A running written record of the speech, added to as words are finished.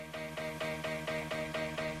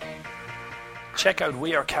Check out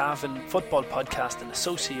We Are Cavan football podcast in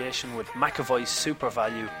association with McAvoy's Super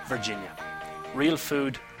Value Virginia. Real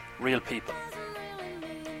food, real people.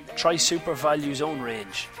 Try Super Value's own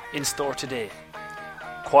range, in store today.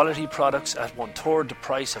 Quality products at 1/3 the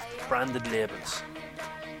price of branded labels.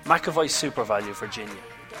 McAvoy's Super Value Virginia.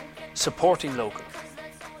 Supporting local.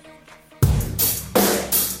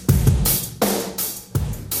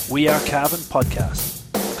 We Are Cavan podcast.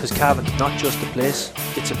 Because Cavan's not just a place,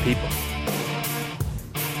 it's a people.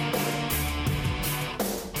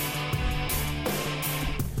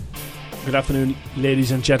 Good afternoon,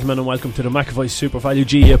 ladies and gentlemen, and welcome to the McAvoy Super Value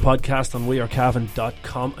GA podcast on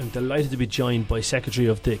wearecavan.com. I'm delighted to be joined by Secretary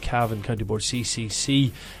of the Cavan County Board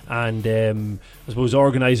CCC and I suppose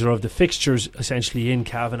organiser of the fixtures essentially in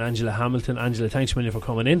Cavan, Angela Hamilton. Angela, thanks a million for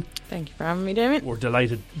coming in. Thank you for having me, Damien. We're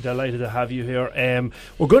delighted to have you here.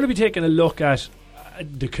 We're going to be taking a look at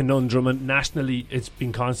the conundrum, and nationally it's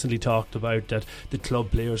been constantly talked about that the club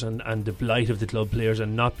players and the blight of the club players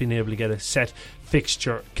and not being able to get a set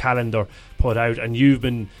fixture calendar put out, and you've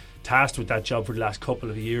been tasked with that job for the last couple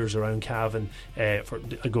of years around Cavan, for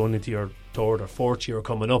going into your third or fourth year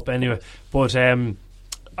coming up anyway. But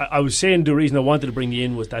I was saying the reason I wanted to bring you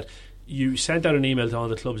in was that you sent out an email to all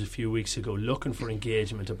the clubs a few weeks ago looking for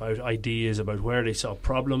engagement, about ideas, about where they saw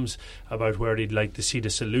problems, about where they'd like to see the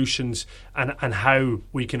solutions, and how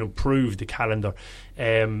we can improve the calendar,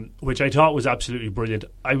 which I thought was absolutely brilliant.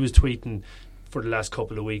 I was tweeting for the last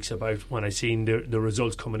couple of weeks about when I seen the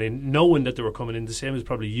results coming in, knowing that they were coming in the same as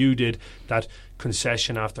probably you did, that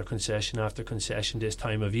concession after concession after concession this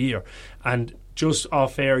time of year. And just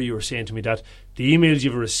off air you were saying to me that the emails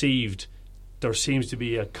you've received, there seems to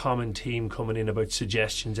be a common theme coming in about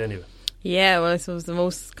suggestions anyway. Yeah, well, I suppose the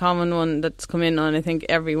most common one that's come in on, I think,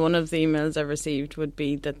 every one of the emails I've received would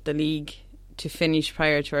be that the league to finish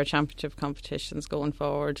prior to our championship competitions going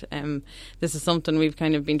forward. This is something we've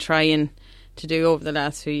kind of been trying to do over the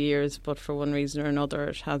last few years, but for one reason or another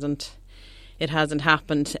it hasn't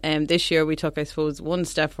happened. This year we took, I suppose, one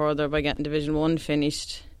step further by getting Division 1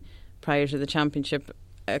 finished prior to the championship,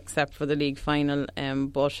 except for the league final,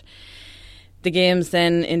 but the games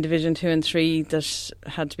then in Division 2 and 3 that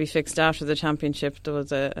had to be fixed after the championship, there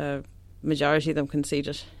was a majority of them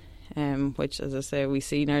conceded, which, as I say, we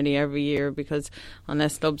see nearly every year, because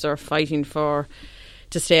unless clubs are fighting to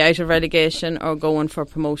stay out of relegation or going for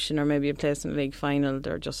promotion or maybe a place in the league final,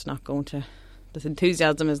 they're just not going to. The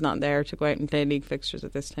enthusiasm is not there to go out and play league fixtures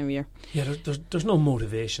at this time of year. Yeah, there's no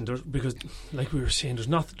motivation because, like we were saying, there's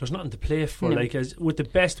nothing to play for. No. Like, as with the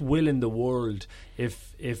best will in the world,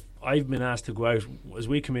 if I've been asked to go out, as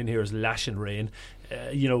we come in here as lash and rain,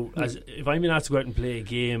 as if I'm being asked to go out and play a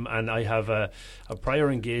game and I have a prior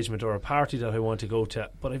engagement or a party that I want to go to,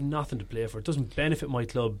 but I've nothing to play for, it doesn't benefit my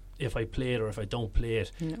club if I play it or if I don't play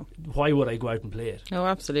it. No. Why would I go out and play it? Oh,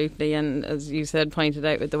 absolutely. And as you said, pointed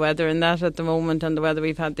out, with the weather and that at the moment, and the weather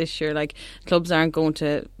we've had this year, like, clubs aren't going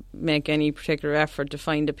to make any particular effort to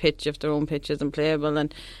find a pitch if their own pitch isn't playable,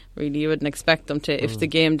 and really you wouldn't expect them to if the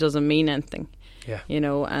game doesn't mean anything. Yeah.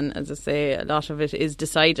 And as I say, a lot of it is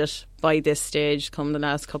decided by this stage come the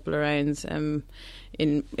last couple of rounds, in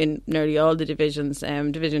nearly all the divisions.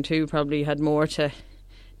 Division 2 probably had more to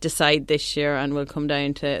decide this year and will come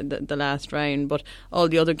down to the last round, but all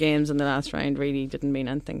the other games in the last round really didn't mean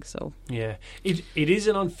anything. So yeah, it is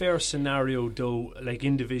an unfair scenario though. Like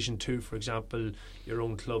in Division 2, for example, your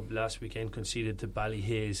own club last weekend conceded to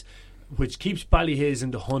Ballyhaise, which keeps Ballyhaise in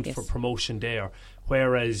the hunt for promotion there,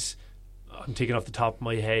 whereas I'm taking off the top of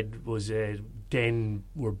my head was Den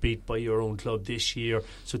were beat by your own club this year,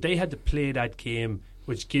 so they had to play that game,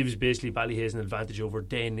 which gives basically Ballyhaise an advantage over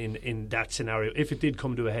Den in that scenario if it did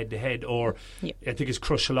come to a head-to-head. Or I think it's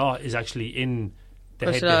Crushlaw is actually in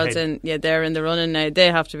the head-to-head. They're in the running now. They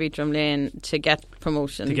have to beat Drumlane to get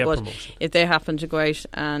promotion. But if they happen to go out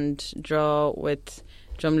and draw with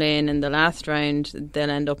Drumlane in the last round, they'll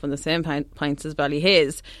end up on the same points as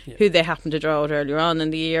Ballyhaise, who they happen to draw out earlier on in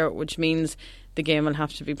the year, which means the game will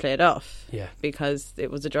have to be played off, because it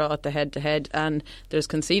was a draw at the head-to-head, and there's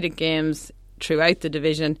conceded games throughout the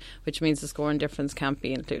division, which means the scoring difference can't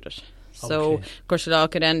be included. So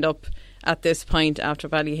Crushlaw could end up at this point, after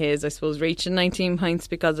Ballyhaise, I suppose, reaching 19 points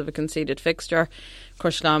because of a conceded fixture.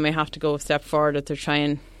 Crushlaw may have to go a step forward to try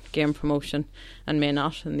and gain promotion, and may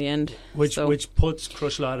not in the end. Which puts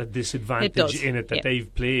Crushlaw at a disadvantage in it, that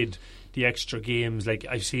they've played the extra games. Like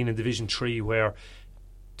I've seen in Division 3 where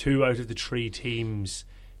 2 out of the 3 teams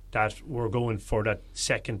that were going for that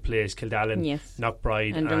second place, Kildallen,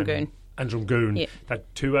 Knockbride and Drumgoon,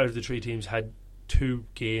 that 2 out of the 3 teams had 2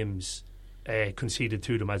 games conceded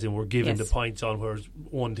to them, as in were given the points on, whereas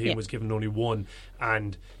one team was given only 1,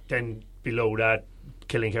 and then below that,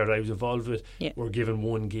 Killincare that I was involved with, Yeah. were given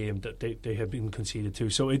one game that they have been conceded to.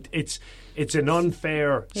 So it's an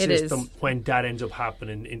unfair It system is. when that ends up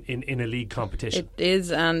happening in a league competition. It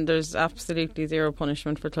is, and there's absolutely zero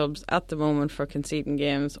punishment for clubs at the moment for conceding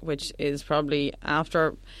games, which is probably,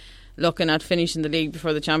 after looking at finishing the league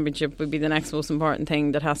before the championship, would be the next most important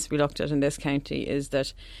thing that has to be looked at in this county, is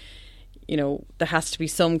that, you know, there has to be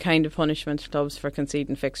some kind of punishment for clubs for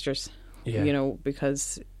conceding fixtures. Yeah. You know,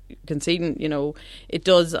 because conceding, you know, it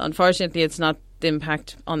does, unfortunately, it's not the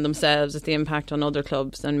impact on themselves, it's the impact on other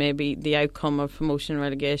clubs and maybe the outcome of promotion and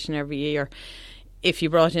relegation every year. If you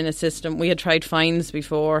brought in a system, we had tried fines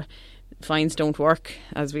before. Fines don't work,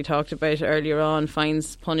 as we talked about earlier on.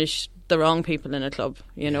 Fines punish the wrong people in a club.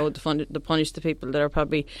 You know, they punish the people that are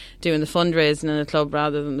probably doing the fundraising in a club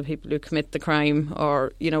rather than the people who commit the crime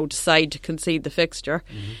or, you know, decide to concede the fixture.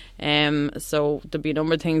 So there'd be a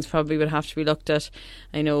number of things probably would have to be looked at.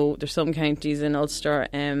 I know there's some counties in Ulster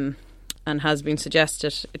and has been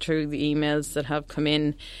suggested through the emails that have come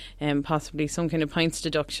in, possibly some kind of points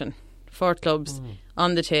deduction for clubs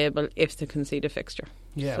on the table if they concede a fixture.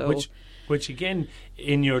 Yeah, So, which again,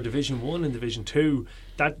 in your Division 1 and Division 2,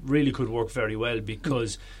 that really could work very well,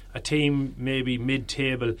 because a team maybe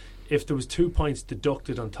mid-table, if there was 2 points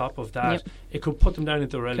deducted on top of that, it could put them down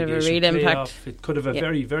into a relegation real playoff. impact. It could have a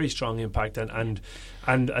very, very strong impact, and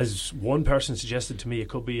as one person suggested to me, it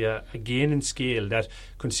could be a gain in scale, that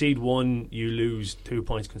concede 1, you lose 2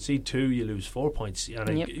 points, concede 2, you lose 4 points, and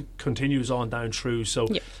it continues on down through. So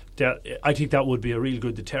I think that would be a real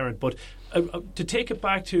good deterrent. But to take it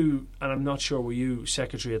back to, and I'm not sure were you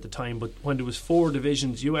secretary at the time, but when there was 4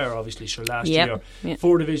 divisions, you were obviously sure last year,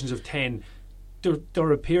 4 divisions of 10,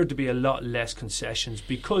 there appeared to be a lot less concessions,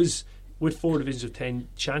 because with 4 divisions of 10,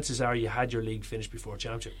 chances are you had your league finished before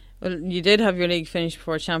championship. Well, you did have your league finished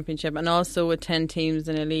before championship, and also with 10 teams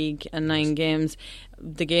in a league and 9 games,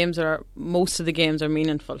 most of the games are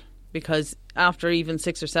meaningful, because after even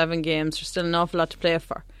 6 or 7 games, there's still an awful lot to play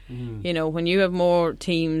for. You know, when you have more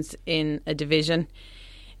teams in a division,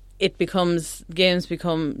 games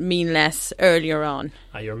become mean less earlier on.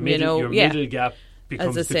 Your middle gap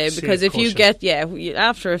becomes, as I say, the because if cushion. you get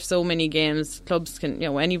after so many games, clubs can, you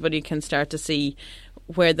know, anybody can start to see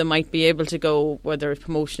where they might be able to go, whether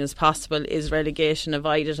promotion is possible, is relegation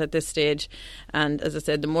avoided at this stage. And as I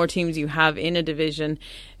said, the more teams you have in a division,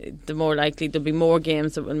 the more likely there'll be more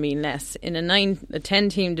games that will mean less. In a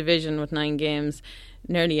 10-team division with 9 games,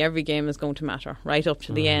 nearly every game is going to matter right up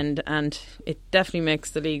to the end, and it definitely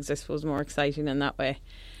makes the leagues, I suppose, more exciting in that way.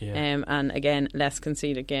 And again, less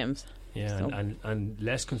conceded games. And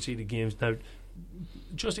less conceded games. Now,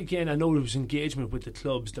 just again, I know there was engagement with the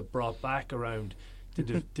clubs that brought back around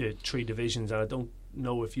the 3 divisions, and I don't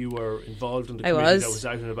know if you were involved in the committee that was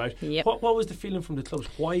out and about. What was the feeling from the clubs?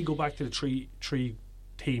 Why go back to the three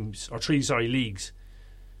teams, or 3 leagues?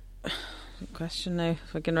 Good question now,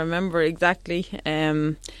 if I can remember exactly.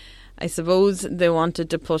 I suppose they wanted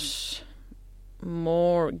to put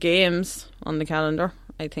more games on the calendar.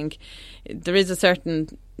 I think there is a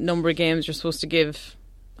certain number of games you're supposed to give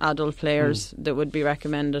adult players that would be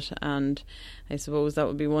recommended, and I suppose that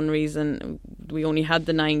would be one reason. We only had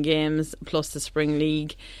the 9 games plus the Spring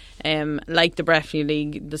League. Like the Breffni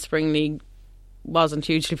League, the Spring League wasn't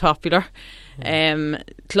hugely popular.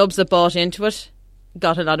 Clubs that bought into it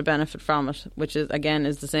got a lot of benefit from it, which is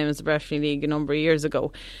the same as the Breffni League a number of years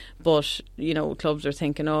ago. But, you know, clubs are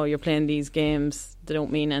thinking, oh, you're playing these games, they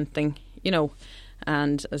don't mean anything, you know.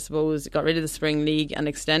 And I suppose got rid of the Spring League and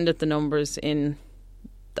extended the numbers in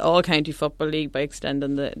the All-County Football League by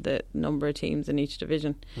extending the number of teams in each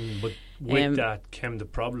division. But with that came the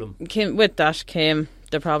problem. With that came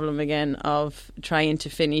the problem again of trying to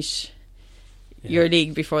finish your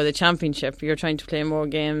league before the championship. You're trying to play more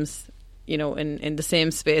games, you know, in the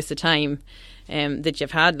same space of time that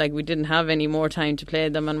you've had. Like, we didn't have any more time to play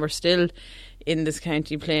them, and we're still in this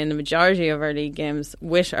county playing the majority of our league games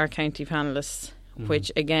with our county panellists,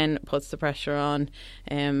 which again puts the pressure on.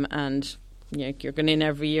 And you're going in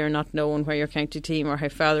every year not knowing where your county team or how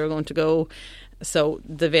far they're going to go, so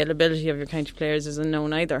the availability of your county players isn't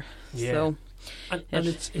known either. So and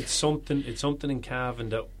it's something in Cavan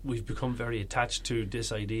that we've become very attached to,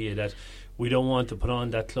 this idea that we don't want to put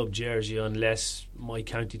on that club jersey unless my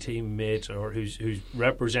county teammate or who's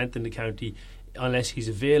representing the county, unless he's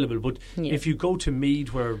available. But if you go to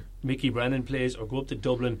Meath, where Mickey Brennan plays, or go up to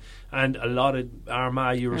Dublin, and a lot of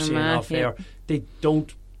Armagh, you were saying off there, they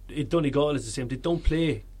don't. Donegal is the same. They don't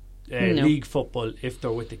play league football if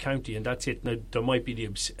they're with the county, and that's it. Now, there might be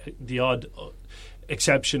the odd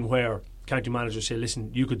exception where county managers say,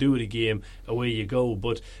 listen, you could do it a game, away you go.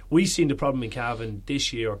 But we've seen the problem in Cavan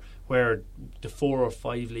this year where the 4 or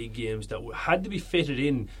 5 league games that had to be fitted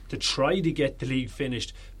in to try to get the league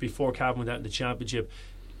finished before Cavan went out in the championship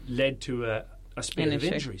led to a spate of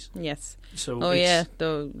injuries. Yes. So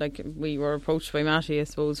though, like we were approached by Matty, I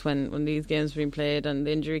suppose, when these games were being played and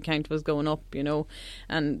the injury count was going up,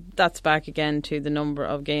 and that's back again to the number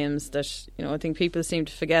of games that, I think people seem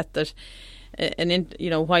to forget that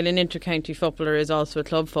while an inter-county footballer is also a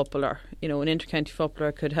club footballer, an inter-county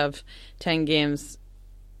footballer could have 10 games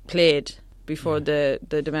played before the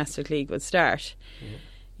domestic league would start.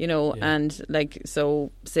 And like,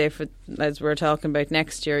 so say as we're talking about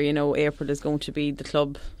next year, April is going to be the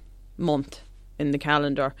club month in the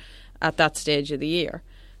calendar at that stage of the year.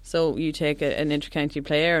 So you take an inter-county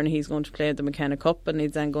player and he's going to play the McKenna Cup and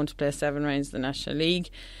he's then going to play 7 rounds of the National League,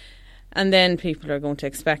 and then people are going to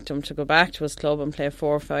expect him to go back to his club and play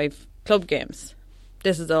 4 or 5 club games.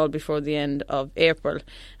 This is all before the end of April,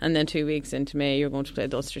 and then 2 weeks into May you're going to play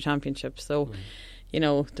the Ulster Championship. So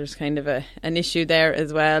there's kind of an issue there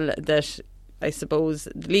as well, that I suppose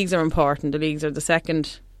the leagues are important. The leagues are the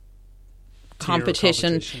second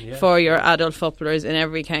competition for your adult footballers in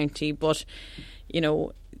every county, but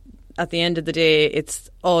at the end of the day it's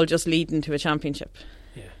all just leading to a championship.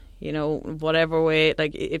 Whatever way,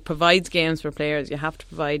 like it provides games for players. You have to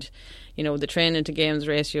provide, the training to games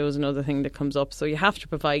ratio is another thing that comes up, so you have to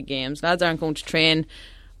provide games. Lads aren't going to train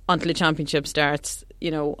until the championship starts,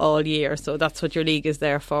 all year, so that's what your league is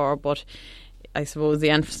there for. But I suppose the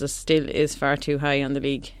emphasis still is far too high on the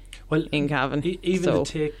league. Well, in Cavan, even to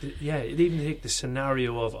take the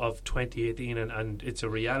scenario of 2018, and it's a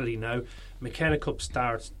reality now. McKenna Cup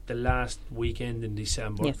starts the last weekend in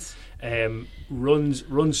December. Yes.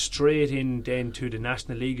 Runs straight in then to the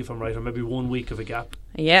National League, if I'm right, or maybe 1 week of a gap.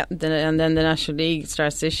 Yeah, and then the National League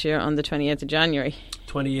starts this year on the 28th of January.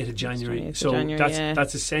 28th of January. So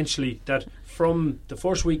that's essentially that from the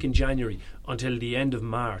first week in January until the end of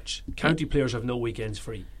March, county players have no weekends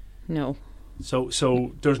free. No.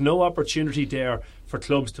 So there's no opportunity there for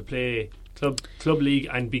clubs to play club league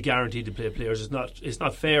and be guaranteed to play players. It's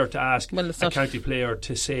not fair to ask a county player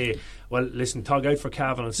to say, well, listen, tug out for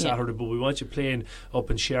Cavan on Saturday, but we want you playing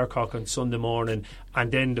up in Shercock on Sunday morning,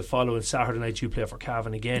 and then the following Saturday night you play for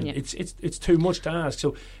Cavan again. Yeah. It's too much to ask.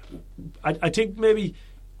 So I think maybe,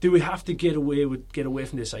 do we have to get away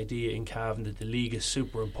from this idea in Cavan that the league is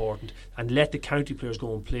super important and let the county players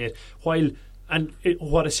go and play it?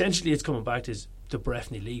 What essentially it's coming back to is the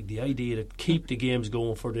Breffni League, the idea that keep the games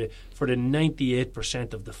going for the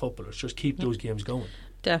 98% of the footballers, just keep those games going.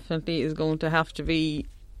 Definitely is going to have to be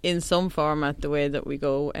in some format the way that we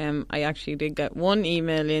go. I actually did get one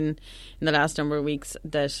email in the last number of weeks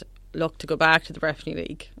that looked to go back to the Breffni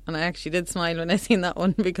League, and I actually did smile when I seen that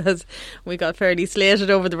one, because we got fairly slated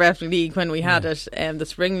over the Breffni League when we had it. The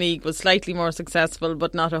Spring League was slightly more successful,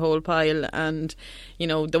 but not a whole pile, and they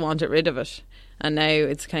wanted rid of it. And now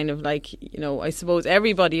it's kind of like, I suppose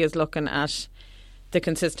everybody is looking at the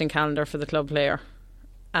consistent calendar for the club player.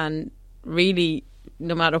 And really,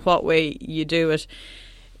 no matter what way you do it,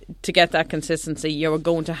 to get that consistency, you're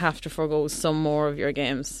going to have to forgo some more of your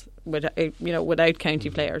games without county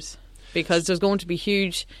players. Because there's going to be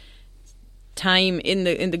huge time in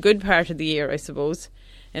the good part of the year, I suppose.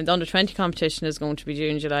 And the under-20 competition is going to be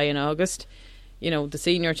June, July and August. The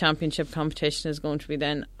senior championship competition is going to be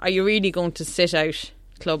then. Are you really going to sit out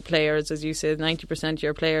club players, as you said, 90% of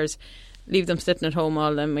your players, leave them sitting at home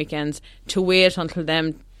all them weekends to wait until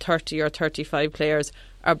them 30 or 35 players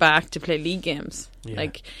are back to play league games? Yeah.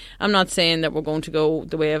 Like, I'm not saying that we're going to go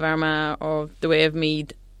the way of Armagh or the way of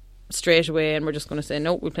Meath straight away and we're just going to say,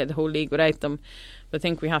 no, we'll play the whole league without them. But I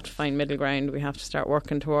think we have to find middle ground. We have to start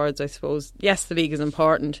working towards, I suppose, yes, the league is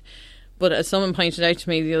important, but as someone pointed out to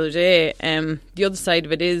me the other day, the other side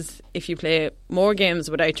of it is, if you play more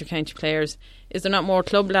games without your county players, is there not more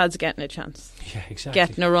club lads getting a chance? Yeah, exactly.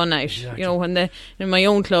 Getting a run out. Exactly. When in my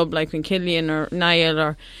own club, like when Killian or Niall,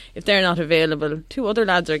 or if they're not available, 2 other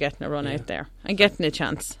lads are getting a run out there and getting a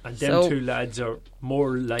chance. And them 2 lads are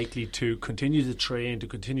more likely to continue to train, to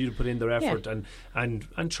continue to put in their effort,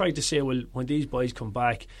 and try to say, well, when these boys come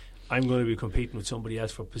back, I'm going to be competing with somebody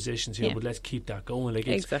else for positions here, but let's keep that going. Like,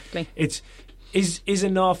 exactly. Is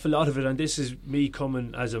an awful lot of it, and this is me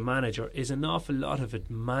coming as a manager, is an awful lot of it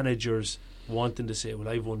managers wanting to say, well,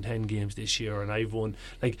 I've won 10 games this year and I've won,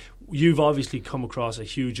 like, you've obviously come across a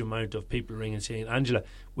huge amount of people ringing saying, Angela,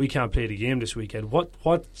 we can't play the game this weekend.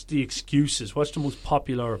 What's the excuses? What's the most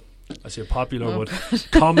popular, I say popular, but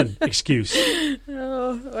common excuse?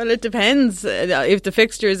 Oh, well, it depends. If the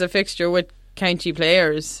fixture is a fixture with county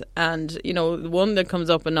players, and the one that comes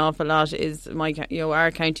up an awful lot is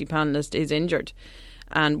our county panellist is injured,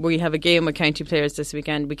 and we have a game with county players this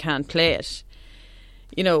weekend. We can't play it.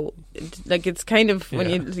 It's kind of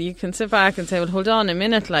when you can sit back and say, well, hold on a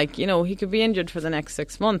minute, he could be injured for the next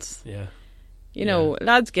 6 months.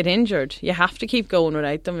 Lads get injured. You have to keep going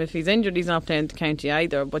without them. If he's injured, he's not playing the county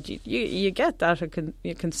either. But you get that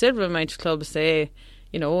a considerable amount of clubs say,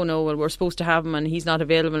 oh no, well, we're supposed to have him and he's not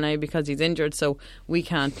available now because he's injured, so we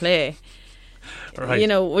can't play. Right.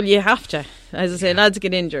 Well, you have to. As I say, lads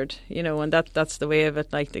get injured, and that's the way of it,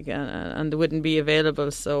 and they wouldn't be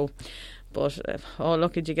available, so... But,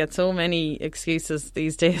 look, you get so many excuses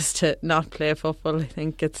these days to not play football. I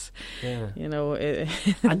think it's,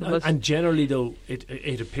 and generally, though,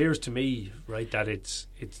 it appears to me, right, that it's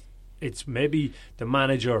maybe the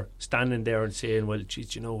manager standing there and saying, well,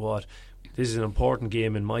 geez, you know what, this is an important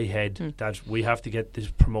game in my head that we have to get this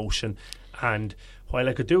promotion. And while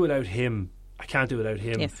I could do without him, I can't do without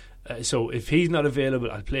him. Yes. So if he's not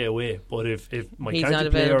available, I'll play away. But if my he's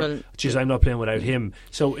county player, I'm not playing without him.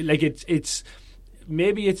 So it's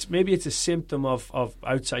maybe it's a symptom of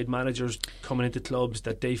outside managers coming into clubs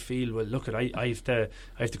that they feel, well, look, I have to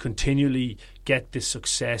continually get this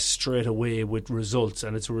success straight away with results,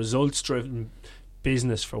 and it's a results driven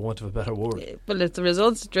business, for want of a better word. Well, it's a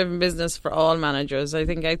results driven business for all managers. I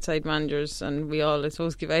think outside managers, and we all, I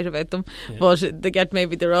suppose, give out about them, but they get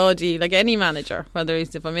maybe their oddie, like any manager, whether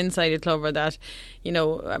it's if I'm inside a club or that,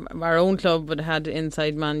 our own club would have had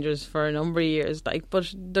inside managers for a number of years,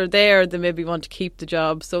 but they're there, they maybe want to keep the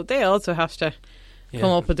job, so they also have to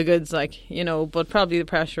come up with the goods, but probably the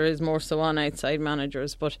pressure is more so on outside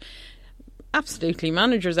managers. But absolutely,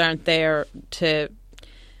 managers aren't there to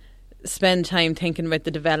spend time thinking about the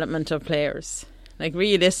development of players.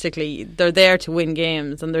 Realistically, they're there to win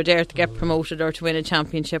games, and they're there to get promoted or to win a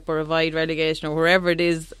championship or avoid relegation or wherever it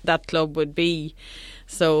is that club would be.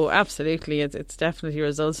 So absolutely, it's definitely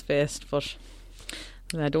results based, but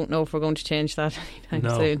I don't know if we're going to change that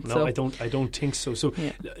anytime soon. No, I don't think so. So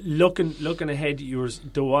looking ahead,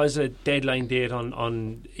 there was a deadline date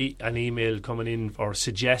on an email coming in or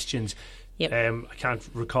suggestions. Yep. I can't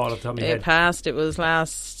recall off the top of my head. It passed. It was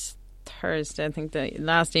last Thursday. I think the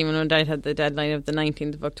last email went out had the deadline of the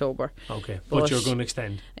 19th of October. Okay, but you're going to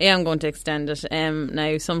extend? Yeah, I'm going to extend it.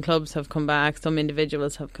 Now, some clubs have come back, some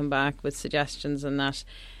individuals have come back with suggestions and that,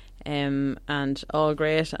 and all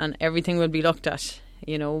great, and everything will be looked at,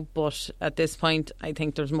 but at this point I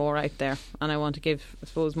think there's more out there, and I want to give, I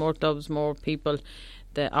suppose, more clubs, more people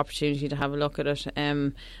the opportunity to have a look at it.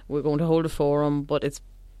 We're going to hold a forum, but it's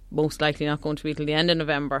most likely not going to be till the end of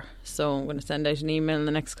November, so I'm going to send out an email in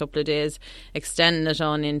the next couple of days extending it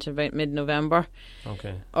on into about mid-November.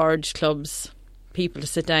 Okay. Urge clubs, people to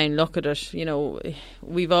sit down, look at it.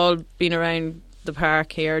 We've all been around the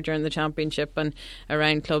park here during the championship and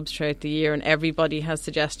around clubs throughout the year, and everybody has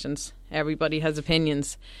suggestions, everybody has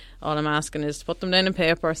opinions. All I'm asking is to put them down on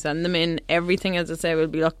paper, send them in. Everything, as I say, will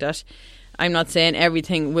be looked at. I'm not saying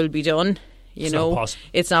everything will be done.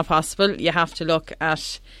 It's not possible. You have to look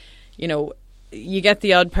at, you get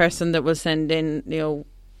the odd person that will send in,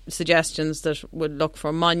 suggestions that would look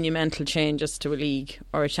for monumental changes to a league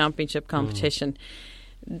or a championship competition.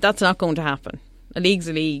 That's not going to happen. A league's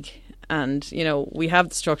a league, and we have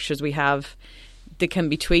the structures we have. They can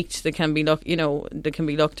be tweaked. They can be they can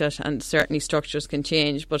be looked at, and certainly structures can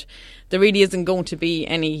change. But there really isn't going to be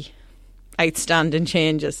any outstanding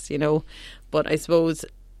changes, But I suppose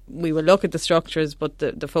we will look at the structures, but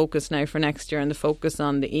the focus now for next year, and the focus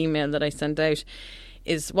on the email that I sent out,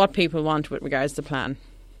 is what people want with regards to the plan.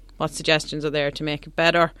 What suggestions are there to make it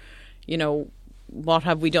better? What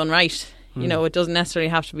have we done right? It doesn't necessarily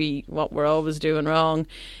have to be what we're always doing wrong.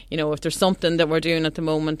 If there's something that we're doing at the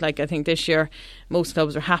moment, like I think this year, most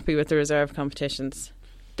clubs are happy with the reserve competitions.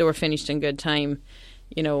 They were finished in good time.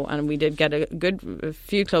 And we did get a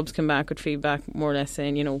few clubs come back with feedback, more or less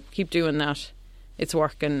saying, keep doing that. It's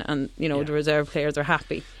working, and the reserve players are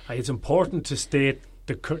happy. It's important to state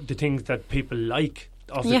the things that people like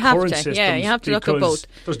of the current systems. Yeah, you have to look at both.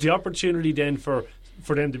 There's the opportunity then for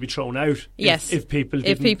them to be thrown out. Yes, if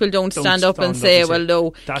people don't stand up and say, well,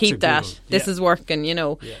 no, keep that. This is working,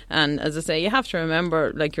 Yeah. And as I say, you have to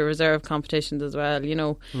remember, your reserve competitions as well,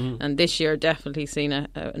 And this year definitely seen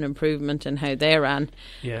an improvement in how they ran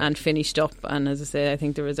and finished up. And as I say, I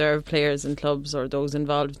think the reserve players and clubs, or those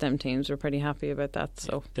involved with them teams, were pretty happy about that.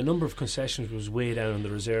 So the number of concessions was way down in the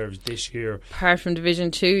reserves this year. Apart from Division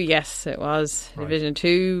 2, yes, it was. Right. Division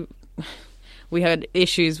 2. We had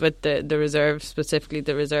issues with the reserve, specifically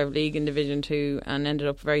the reserve league in Division 2, and ended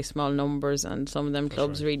up very small numbers, and some of them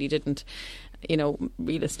clubs really didn't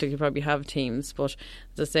realistically probably have teams. But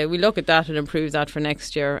as I say, we look at that and improve that for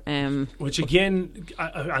next year. Which again,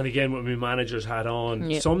 and again, when my managers had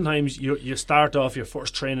on, sometimes you start off your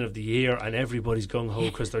first training of the year and everybody's gung-ho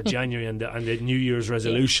because they're January and the New Year's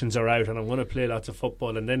resolutions are out and I'm going to play lots of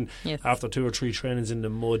football, and then after 2 or 3 trainings in the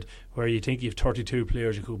mud where you think you have 32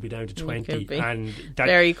 players, you could be down to 20, and that,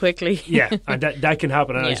 very quickly. and that can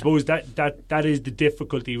happen, and I suppose that is the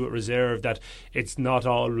difficulty with reserve, that it's not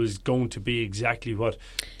always going to be exactly what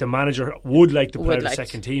the manager would like to play the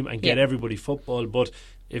second team and get everybody football, but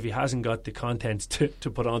if he hasn't got the contents to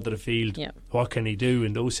put onto the field, what can he do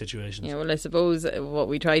in those situations? Yeah, well, I suppose what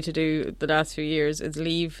we try to do the last few years is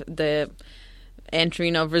leave the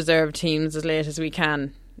entering of reserve teams as late as we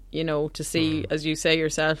can, to see, as you say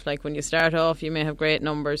yourself, like when you start off you may have great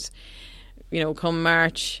numbers, come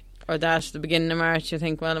March or the beginning of March you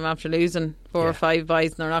think, well, I'm after losing 4 or 5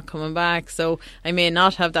 boys and they're not coming back, so I may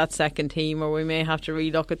not have that second team, or we may have to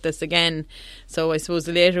relook at this again. So I suppose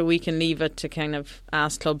the later we can leave it to kind of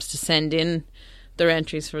ask clubs to send in their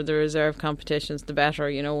entries for the reserve competitions, the better,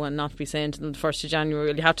 and not be saying to them the 1st of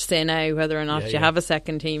January, you have to say now whether or not you have a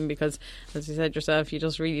second team, because as you said yourself, you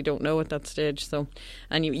just really don't know at that stage. So,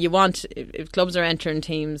 and you want, if clubs are entering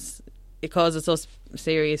teams, it causes us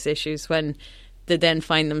serious issues when they then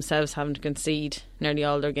find themselves having to concede nearly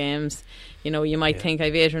all their games. You might think,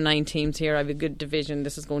 I've 8 or 9 teams here, I've a good division,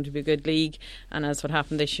 this is going to be a good league, and as what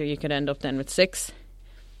happened this year, you could end up then with 6.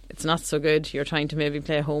 It's not so good. You're trying to maybe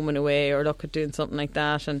play home and away or look at doing something like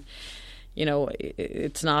that, and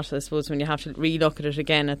it's not, I suppose, when you have to relook at it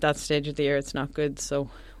again at that stage of the year, it's not good. So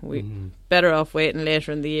we better off waiting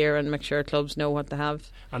later in the year and make sure clubs know what they have.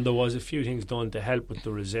 And there was a few things done to help with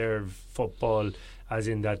the reserve football, as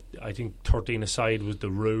in that I think 13 aside was the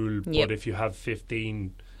rule, but if you have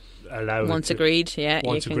 15 allowed, once agreed you can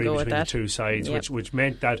go between with the 2 sides, which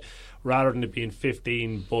meant that rather than it being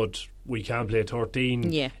 15 but we can't play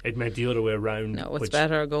 13, it meant the other way around. No, it's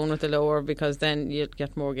better going with the lower, because then you'd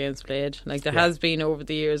get more games played. Like there has been over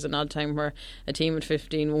the years an odd time where a team at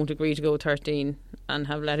 15 won't agree to go 13 and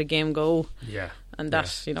have let a game go. And that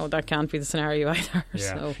that can't be the scenario either.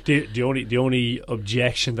 So. The only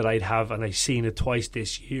objection that I'd have, and I've seen it twice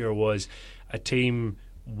this year, was a team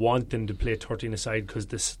wanting to play 13 aside because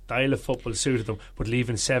the style of football suited them, but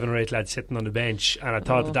leaving 7 or 8 lads sitting on the bench, and I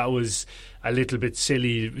thought that was a little bit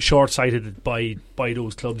silly, short-sighted by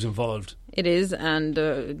those clubs involved. It is, and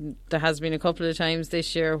there has been a couple of times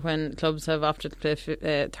this year when clubs have opted to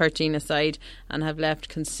play 13 aside and have left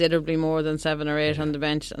considerably more than 7 or 8 on the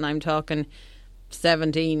bench, and I'm talking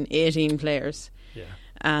 17, 18 players.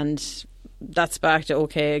 And that's back to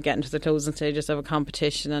getting to the closing stages of a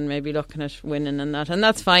competition and maybe looking at winning and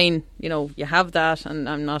that's fine. You have that, and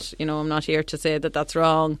I'm not here to say that that's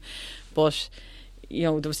wrong, but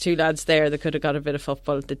there was 2 lads there that could have got a bit of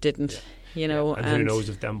football that didn't. And who knows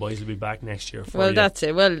if them boys will be back next year. That's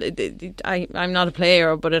it. Well, I'm not a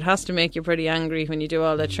player, but it has to make you pretty angry when you do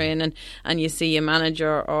all that training and you see a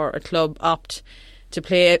manager or a club opt to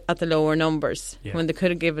play at the lower numbers when they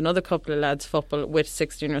could have given another couple of lads football with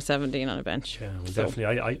 16 or 17 on a bench.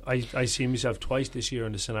 Definitely. I see myself twice this year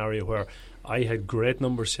in the scenario where I had great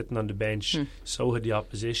numbers sitting on the bench, so had the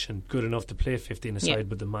opposition, good enough to play 15 aside,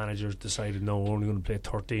 but the managers decided no, we're only going to play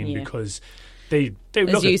 13 because they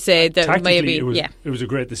as you say, maybe it was a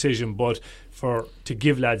great decision, but to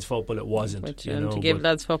give lads football it wasn't. To give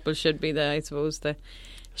lads football should be I suppose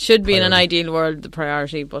should be in an ideal world the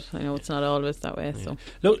priority, but I know it's not always that way. So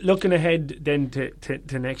looking ahead then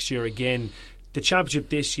to next year again, the championship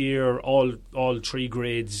this year, all 3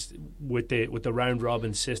 grades with the round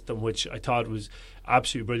robin system, which I thought was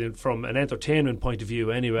absolutely brilliant from an entertainment point of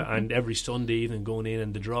view anyway, and every Sunday evening going in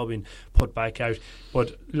and the draw being put back out.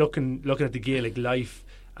 But looking at the Gaelic life,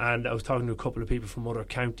 and I was talking to a couple of people from other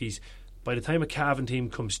counties, by the time a Cavan team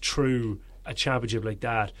comes through a championship like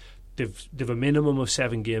that, they've a minimum of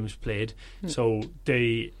 7 games played, so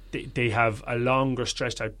they have a longer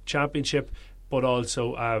stretched out championship, but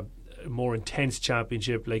also a more intense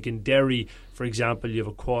championship. Like in Derry, for example, you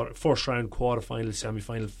have a first round, quarter-final,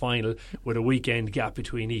 semi-final, final with a weekend gap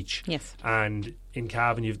between each. Yes. And in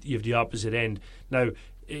Cavan you have the opposite end. Now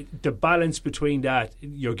the balance between that,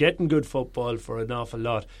 you're getting good football for an awful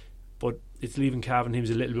lot, but it's leaving Cavan teams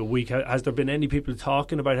a little bit weak. Has there been any people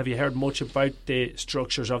talking about, have you heard much about the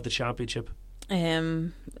structures of the championship?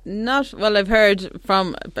 Not well. I've heard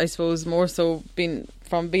from, I suppose, more so being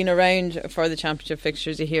around for the championship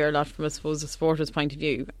fixtures. You hear a lot from, I suppose, the supporters' point of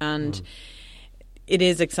view, and it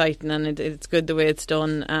is exciting and it's good the way it's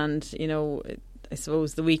done. And I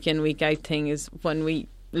suppose the week in, week out thing is when we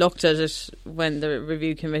looked at it when the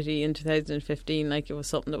review committee in 2015 like it was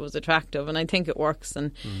something that was attractive, and I think it works,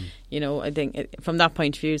 and I think from that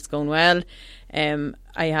point of view it's going well.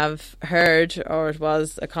 I have heard, or it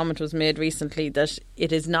was a comment was made recently, that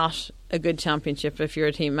it is not a good championship if you're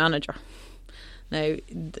a team manager. Now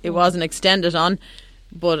it wasn't extended on,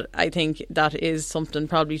 but I think that is something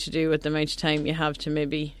probably to do with the amount of time you have to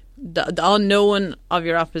maybe the unknown of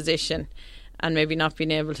your opposition, and maybe not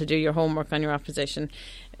being able to do your homework on your opposition,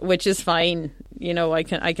 which is fine. I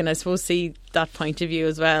can I suppose see that point of view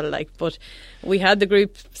as well. But we had the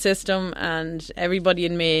group system, and everybody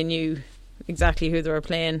in May knew exactly who they were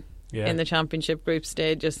playing in the championship group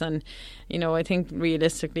stages, and I think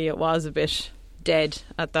realistically it was a bit dead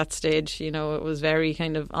at that stage. It was very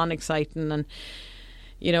kind of unexciting, and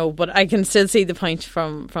but I can still see the point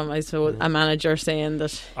from I suppose a manager saying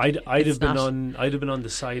that I'd have been on the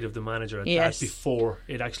side of the manager at that before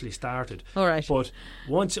it actually started. All right. But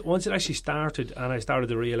once it actually started, and I started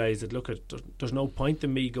to realise that there's no point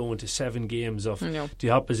in me going to 7 games of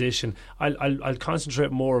the opposition. I'll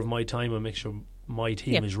concentrate more of my time and make sure my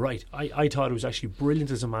team is right. I thought it was actually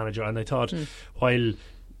brilliant as a manager, and I thought while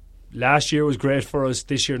last year was great for us,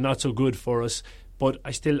 this year not so good for us, but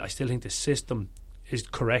I still think the system is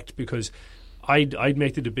correct, because I'd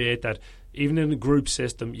make the debate that even in a group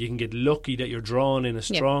system you can get lucky that you're drawn in a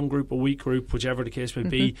strong group, a weak group, whichever the case may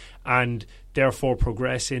be, and therefore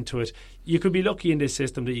progress into it. You could be lucky in this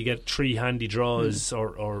system that you get 3 handy draws,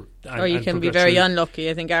 or you can be very unlucky.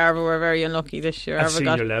 I think Arva were very unlucky this year. At Arva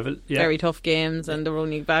senior got level, very tough games, and they were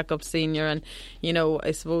only back up senior, and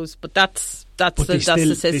I suppose, but that's but the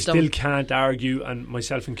system. They still can't argue, and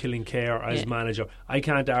myself in Killincare as manager, I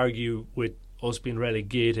can't argue with us being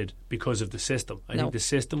relegated because of the system. I think the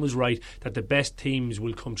system was right, that the best teams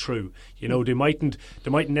will come through. They mightn't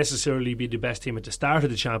necessarily be the best team at the start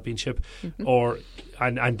of the championship,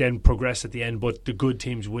 and then progress at the end, but the good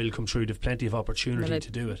teams will come through. They've plenty of opportunity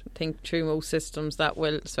to do it. I think through most systems that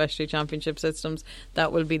will, especially championship systems,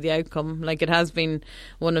 that will be the outcome. Like it has been,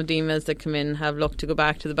 one of the emails that come in have looked to go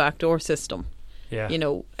back to the backdoor system. Yeah.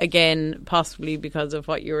 Again, possibly because of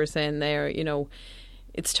what you were saying there,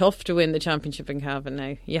 it's tough to win the championship in Cavan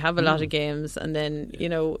now. You have a lot of games, and then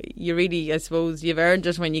you really, I suppose, you've earned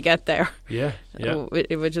it when you get there. Yeah.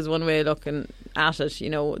 Which is one way of looking at it.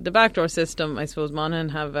 The backdoor system, I suppose Monaghan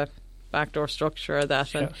have a backdoor structure of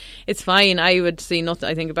that, and it's fine. I would see nothing.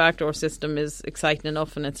 I think a backdoor system is exciting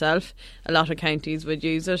enough in itself. A lot of counties would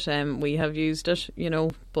use it, we have used it,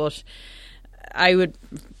 but I would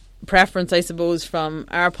preference, I suppose, from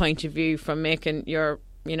our point of view, from making your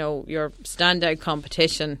standout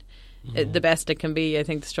competition the best it can be. I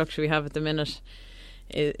think the structure we have at the minute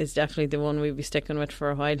is definitely the one we'll be sticking with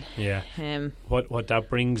for a while. Yeah. What that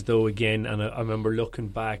brings, though, again, and I remember looking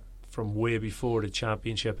back from way before the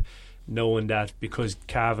championship, knowing that because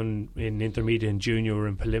Cavan in intermediate and junior were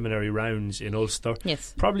in preliminary rounds in Ulster,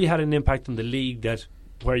 probably had an impact on the league, that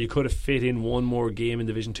where you could have fit in one more game in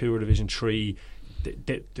Division 2 or Division 3,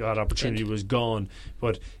 that opportunity was gone.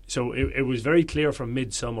 But so it was very clear from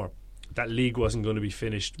midsummer that league wasn't going to be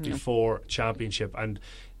finished before championship. And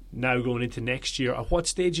now going into next year, at what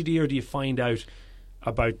stage of the year do you find out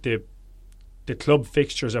about the club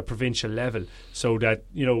fixtures at provincial level, so that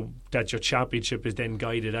that your championship is then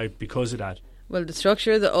guided out because of that? Well, the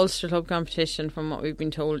structure of the Ulster Club competition, from what we've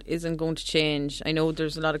been told, isn't going to change. I know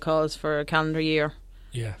there's a lot of calls for a calendar year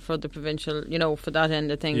for the provincial, for that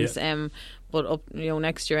end of things. But up,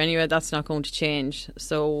 next year anyway, that's not going to change.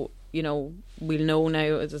 So, we'll know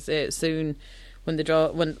now, as I say, soon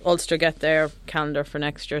when Ulster get their calendar for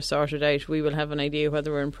next year sorted out, we will have an idea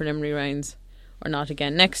whether we're in preliminary rounds or not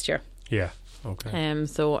again next year. Yeah. Okay.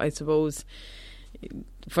 So I suppose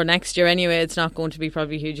for next year anyway, it's not going to be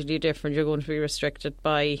probably hugely different. You're going to be restricted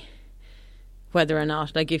by whether or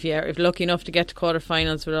not, like if you're lucky enough to get to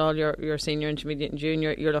quarterfinals with all your senior, intermediate and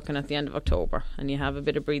junior, you're looking at the end of October, and you have a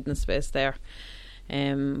bit of breathing space there.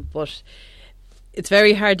 But it's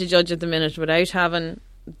very hard to judge at the minute without having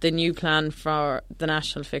the new plan for the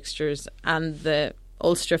national fixtures and the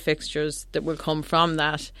Ulster fixtures that will come from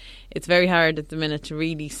that. It's very hard at the minute to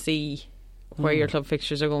really see where your club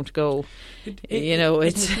fixtures are going to go.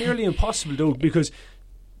 It's nearly impossible though, because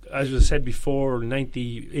as I said before,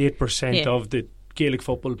 98% of the Gaelic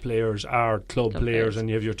football players are club players, and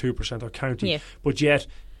you have your 2% are county. But yet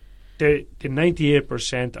the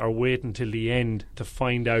 98% are waiting till the end to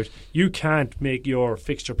find out. You can't make your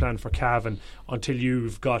fixture plan for Cavan until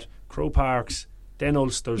you've got Croke Parks, then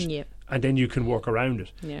Ulster's, and then you can work around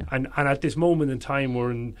it. And at this moment in time,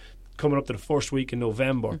 we're coming up to the first week in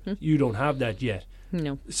November. You don't have that yet.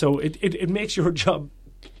 No. So it makes your job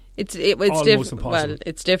It's impossible. Well,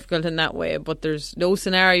 it's difficult in that way, but there's no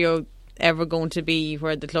scenario ever going to be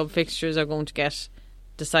where the club fixtures are going to get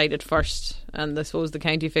decided first, and I suppose the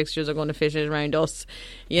county fixtures are going to fit it around us.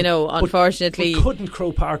 Unfortunately. But couldn't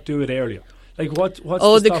Croke Park do it earlier? Like what's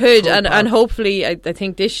they could, and hopefully I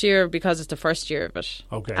think this year, because it's the first year of it,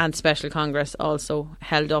 and Special Congress also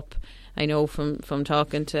held up. I know from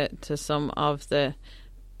talking to some of the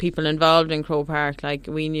people involved in Croke Park, like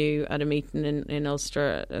we knew at a meeting in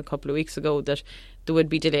Ulster a couple of weeks ago that there would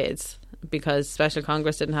be delays because Special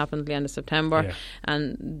Congress didn't happen until the end of September,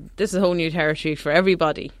 and this is a whole new territory for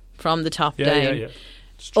everybody from the top down. Yeah.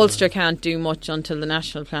 Ulster can't do much until the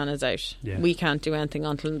national plan is out. Yeah. We can't do anything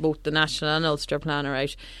until both the national and Ulster plan are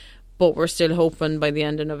out, but we're still hoping by the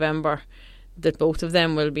end of November that both of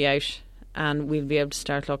them will be out, and we'll be able to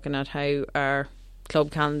start looking at how our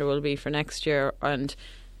club calendar will be for next year, and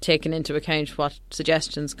taking into account what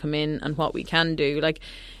suggestions come in and what we can do. Like,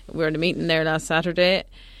 we were at a meeting there last Saturday.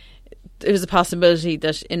 There was a possibility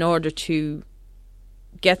that in order to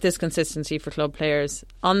get this consistency for club players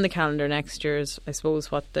on the calendar next year, is I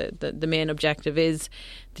suppose what the main objective is,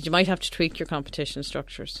 that you might have to tweak your competition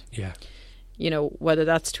structures. Yeah. Whether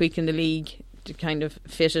that's tweaking the league to kind of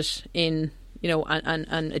fit it in,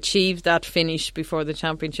 and achieve that finish before the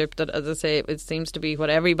championship. That, as I say, it seems to be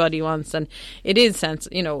what everybody wants, and it is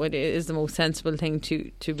it is the most sensible thing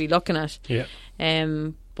to be looking at. Yeah.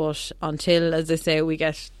 But until, as I say, we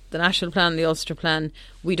get the national plan, the Ulster plan,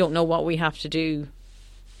 we don't know what we have to do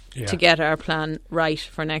to get our plan right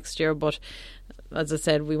for next year. But as I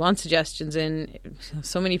said, we want suggestions in.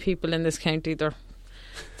 So many people in this county,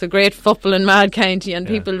 it's a great football and mad county, and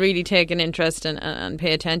people really take an interest and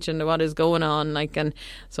pay attention to what is going on. And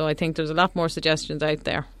so I think there's a lot more suggestions out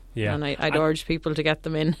there. Yeah. And I'd urge people to get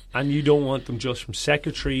them in. And you don't want them just from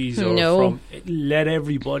secretaries or from... Let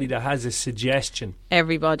everybody that has a suggestion.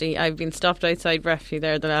 Everybody. I've been stopped outside Breffy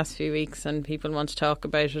there the last few weeks, and people want to talk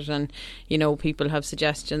about it, and people have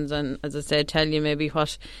suggestions, and as I said, tell you maybe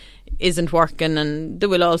what isn't working, and they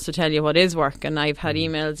will also tell you what is working. I've had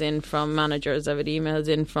emails in from managers, I've had emails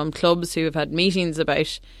in from clubs who have had meetings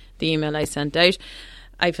about the email I sent out.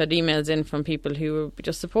 I've had emails in from people who were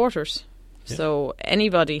just supporters. Yeah. So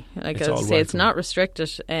anybody, like I say, it's not restricted.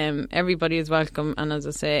 Everybody is welcome, and as I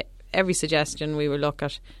say, every suggestion we will look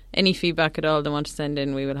at. Any feedback at all they want to send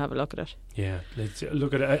in, we will have a look at it. Yeah, let's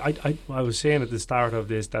look at it. I was saying at the start of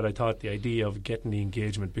this that I thought the idea of getting the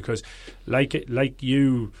engagement, because like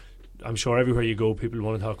you, I'm sure everywhere you go people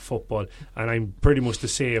want to talk football, and I'm pretty much the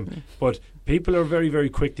same, but people are very, very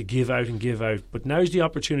quick to give out, but now's the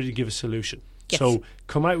opportunity to give a solution. Yes. So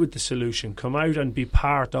come out with the solution, come out and be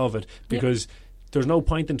part of it, because there's no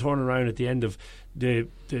point in turning around at the end of the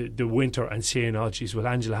winter and saying, oh geez, well,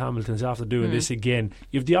 Angela Hamilton's after doing this again.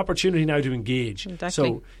 You have the opportunity now to engage. Exactly.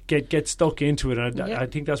 So get stuck into it, and I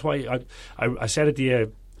think that's why I said at the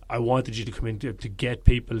I wanted you to come in to get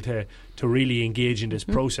people to really engage in this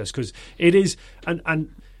process, because it is,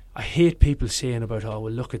 and I hate people saying about, oh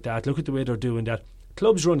well, look at that, look at the way they're doing that.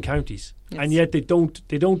 Clubs run counties, and yet they don't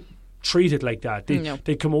treat it like that.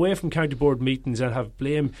 They come away from county board meetings and have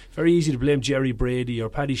very easy to blame Jerry Brady or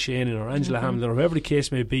Paddy Shannon or Angela Hamilton or whoever the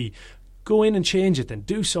case may be. Go in and change it, then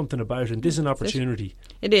do something about it, and this is an opportunity.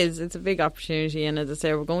 It is. It's a big opportunity, and as I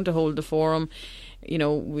say, we're going to hold the forum.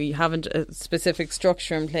 We haven't a specific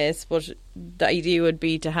structure in place, but the idea would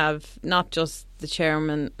be to have not just the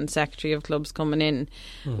chairman and secretary of clubs coming in.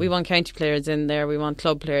 We want county players in there, we want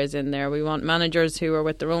club players in there, we want managers who are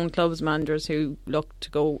with their own clubs, managers who look to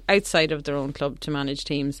go outside of their own club to manage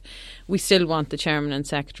teams. We still want the chairman and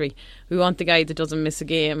secretary. We want the guy that doesn't miss a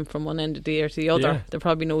game from one end of the year to the other. That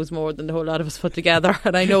probably knows more than the whole lot of us put together,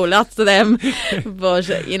 and I know lots of them. But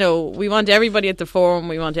we want everybody at the forum.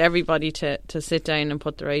 We want everybody to sit down and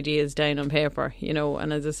put their ideas down on paper,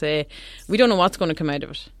 and as I say, we don't know what's going to come out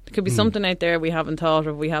of it. There could be something out there we haven't thought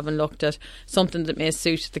of, we haven't looked at, something that may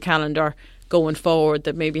suit the calendar going forward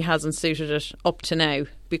that maybe hasn't suited it up to now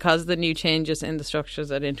because of the new changes in the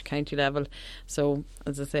structures at intercounty level. So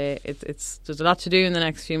as I say, there's a lot to do in the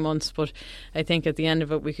next few months, but I think at the end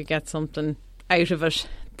of it we could get something out of it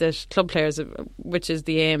that club players, which is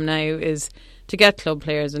the aim now, is to get club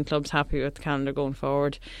players and clubs happy with the calendar going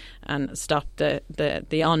forward and stop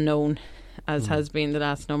the unknown as has been the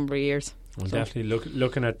last number of years. Well, definitely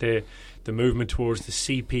looking at the movement towards the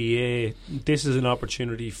CPA, this is an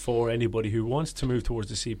opportunity for anybody who wants to move towards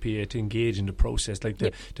the CPA to engage in the process. Like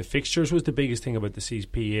the fixtures was the biggest thing about the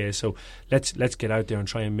CPA, so let's get out there and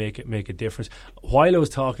try and make a difference. While I was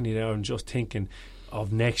talking to you now, I'm just thinking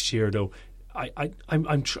of next year though.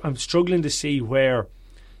 I'm struggling to see where,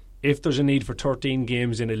 if there's a need for 13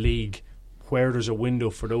 games in a league, where there's a window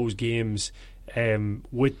for those games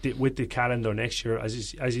with the calendar next year.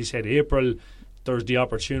 As you said, April, there's the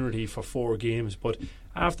opportunity for 4 games, but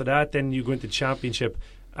after that, then you go into Championship,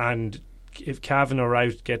 and if Cavan are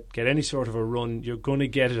out, get any sort of a run, you're going to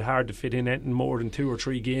get it hard to fit in anything more than 2 or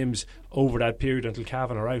 3 games over that period until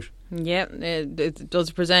Cavan are out. Yeah, it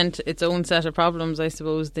does present its own set of problems, I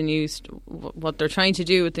suppose. What they're trying to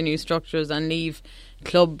do with the new structures and leave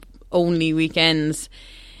club only weekends.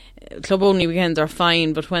 Club only weekends are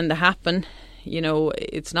fine, but when they happen,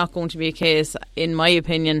 it's not going to be a case, in my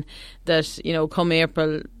opinion, that come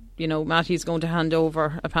April, Matty's going to hand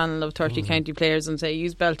over a panel of 30 county players and say,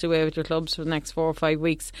 "You belt away with your clubs for the next 4 or 5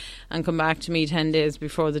 weeks and come back to me 10 days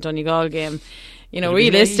before the Donegal game."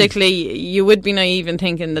 Realistically, you would be naive in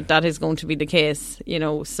thinking that is going to be the case.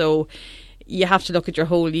 So you have to look at your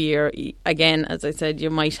whole year. Again, as I said,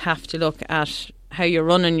 you might have to look at how you're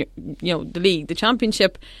running, the league. The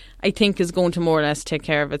Championship, I think, is going to more or less take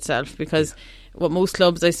care of itself, because what most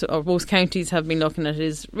clubs or most counties have been looking at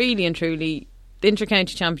is really and truly the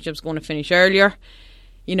Inter-County Championship is going to finish earlier.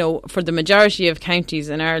 For the majority of counties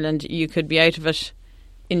in Ireland, you could be out of it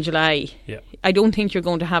in July. Yeah. I don't think you're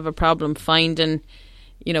going to have a problem finding,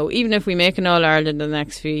 even if we make an All-Ireland in the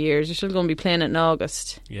next few years, you're still going to be playing it in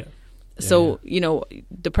August. Yeah. So,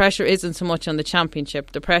 the pressure isn't so much on the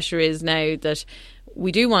Championship. The pressure is now that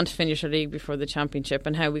we do want to finish our league before the Championship,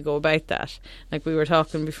 and how we go about that. Like we were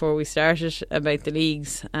talking before we started about the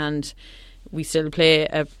leagues, and we still play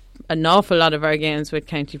an awful lot of our games with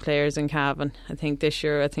county players in Cavan. I think this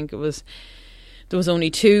year, there was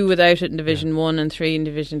only 2 without it in Division 1 and 3 in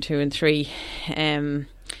Division 2 and 3.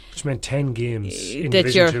 Which meant 10 games in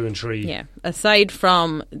Division 2 and 3. Yeah. Aside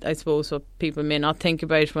from, I suppose, what people may not think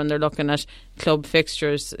about when they're looking at club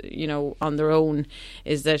fixtures, on their own,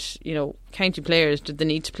 is that, county players, do they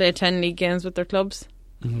need to play 10 league games with their clubs?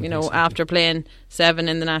 Exactly. After playing 7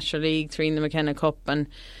 in the National League, 3 in the McKenna Cup, and,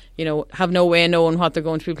 have no way of knowing what they're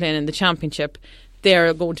going to be playing in the Championship.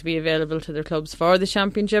 They're going to be available to their clubs for the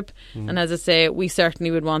Championship. And as I say, we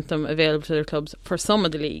certainly would want them available to their clubs for some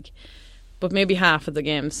of the league. But maybe half of the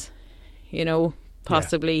games,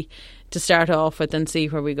 possibly to start off with and see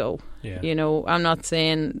where we go. Yeah. I'm not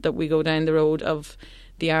saying that we go down the road of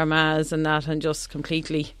the Armaghs and that and just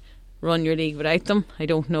completely run your league without them. I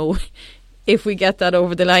don't know if we get that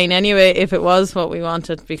over the line anyway, if it was what we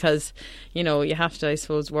wanted, because, you have to, I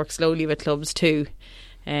suppose, work slowly with clubs too.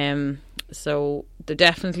 So there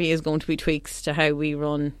definitely is going to be tweaks to how we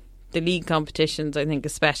run the league competitions, I think,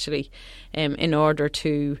 especially in order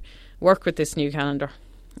to work with this new calendar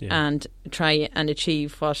and try and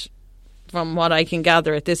achieve what, from what I can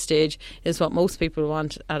gather at this stage, is what most people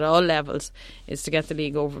want at all levels, is to get the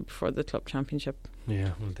league over before the club championship.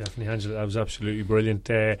 Yeah, well, definitely, Angela, that was absolutely brilliant.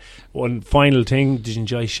 One final thing, did you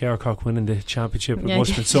enjoy Shercock winning the championship? It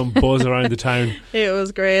must have been some buzz around the town. It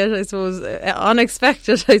was great, I suppose,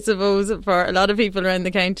 unexpected, I suppose, for a lot of people around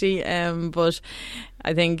the county, but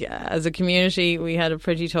I think as a community we had a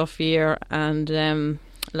pretty tough year, and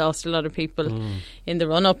lost a lot of people in the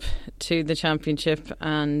run-up to the championship,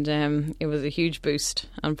 and it was a huge boost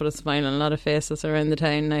and put a smile on a lot of faces around the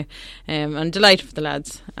town now. I'm delighted for the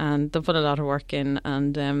lads, and they put a lot of work in,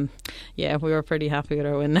 and we were pretty happy with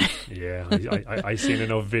our win now. Yeah, I seen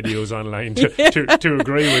enough videos online to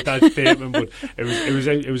agree with that statement, but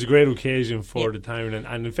it was a great occasion for the town,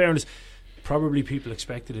 and in fairness, probably people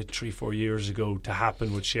expected it 3-4 years ago to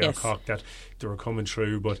happen with Shercock, that they were coming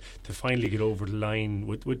through, but to finally get over the line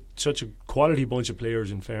with such a quality bunch of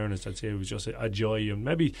players, in fairness, I'd say it was just a joy, and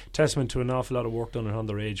maybe testament to an awful lot of work done on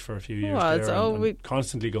their age for a few years and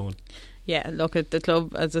constantly going. Yeah, look at the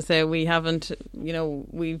club, as I say, we haven't,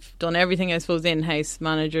 we've done everything, I suppose, in-house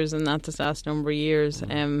managers and that this last number of years.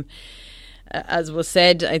 As was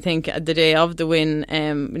said, I think at the day of the win,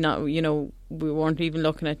 we weren't even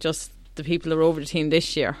looking at just the people that were over the team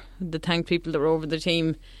this year. The thank people that were over the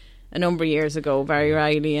team a number of years ago, Barry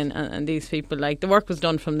Riley and these people, like, the work was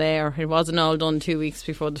done from there. It wasn't all done 2 weeks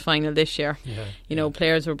before the final this year.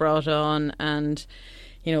 Players were brought on, and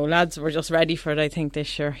lads were just ready for it, I think,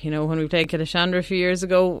 this year. When we played Killashandra a few years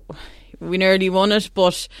ago, we nearly won it,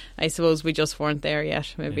 but I suppose we just weren't there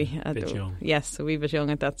yet, maybe. A bit young. Yes, a wee bit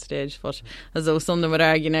young at that stage, but as though some of them would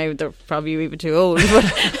argue now they're probably a wee bit too old.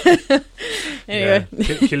 But Anyway.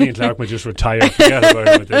 Killian Clark might just retire. Forget about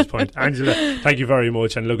him at this point. Angela, thank you very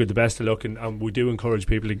much, and look, at the best of luck, and we do encourage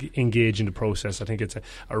people to engage in the process. I think it's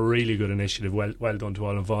a really good initiative. Well done to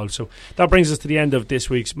all involved. So that brings us to the end of this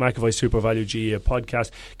week's McAvoy Super Value GAA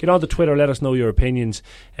podcast. Get on the Twitter, let us know your opinions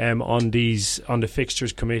on the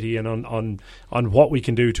fixtures committee and on what we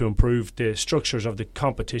can do to improve the structures of the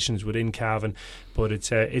competitions within Cavan. But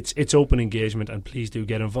it's open engagement, and please do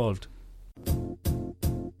get involved.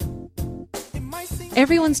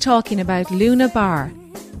 Everyone's talking about Luna Bar,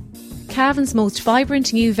 Cavan's most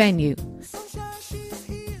vibrant new venue.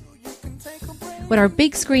 With our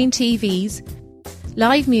big screen TVs,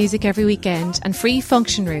 live music every weekend and free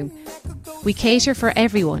function room, we cater for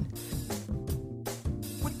everyone.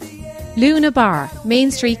 Luna Bar,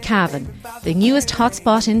 Main Street, Cavan, the newest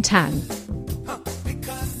hotspot in town.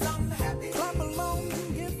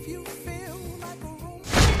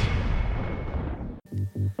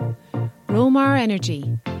 Romar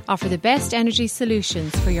Energy offer the best energy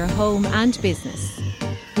solutions for your home and business.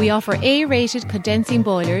 We offer A-rated condensing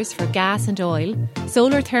boilers for gas and oil,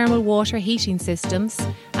 solar thermal water heating systems,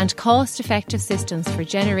 and cost-effective systems for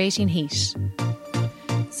generating heat.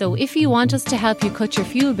 So if you want us to help you cut your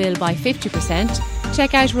fuel bill by 50%,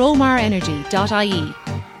 check out romarenergy.ie.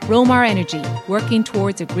 Romar Energy, working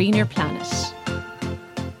towards a greener planet.